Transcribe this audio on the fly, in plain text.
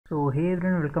So hey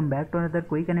everyone, welcome back to another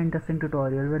quick and interesting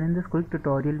tutorial, where in this quick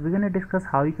tutorial we're going to discuss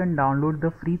how you can download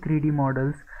the free 3D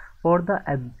models for the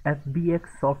FBX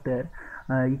software.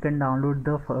 You can download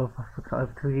the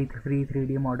free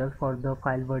 3D models for the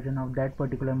file version of that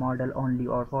particular model only,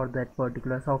 or for that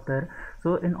particular software.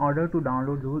 So in order to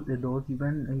download those you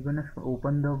can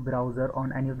open the browser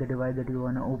on any of the device that you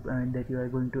want to open, that you are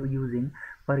going to using.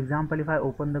 For example, if I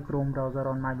open the Chrome browser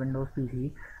on my Windows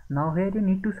PC, now here you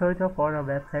need to search for a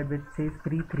website which says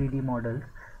free 3D models.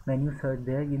 When you search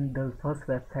there in the first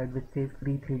website which says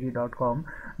free3d.com,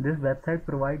 this website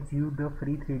provides you the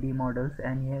free 3D models,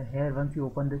 and here once you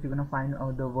open this, you're gonna find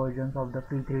the versions of the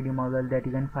free 3D model that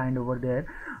you can find over there.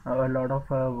 A lot of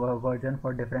versions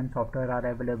for different software are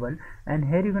available, and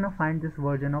here you're gonna find this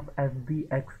version of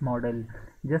FBX model.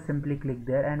 Just simply click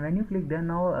there, and when you click there,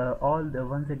 now all the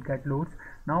once it get loads,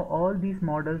 now all these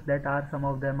models that are, some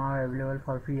of them are available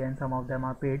for free and some of them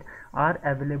are paid, are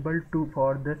available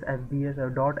for this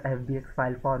 .fbx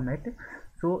file format.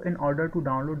 So in order to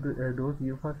download those,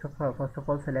 you first of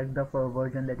all select the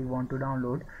version that you want to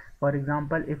download. For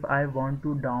example, if I want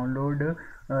to download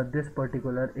this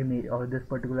particular image or this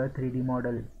particular 3D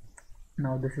model,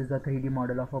 now this is the 3D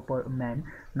model of a man.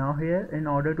 Now here, in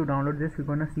order to download this, you're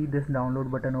gonna see this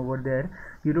download button over there.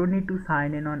 You don't need to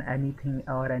sign in on anything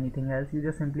or anything else. You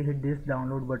just simply hit this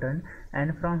download button,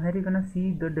 and from here you're gonna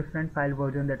see the different file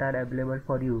versions that are available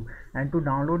for you. And to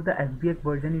download the FBX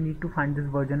version, you need to find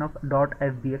this version of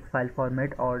 .fbx file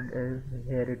format, or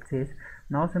here it says.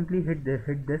 Now simply hit this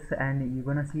and you're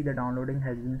gonna see the downloading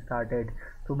has been started.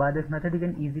 So by this method, you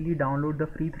can easily download the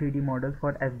free 3D models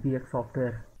for FBX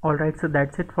software. Alright, so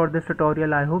that's it for this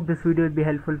tutorial. I hope this video will be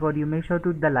helpful for you. Make sure to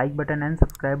hit the like button and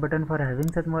subscribe button for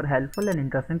having such more helpful and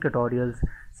interesting tutorials.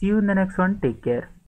 See you in the next one. Take care.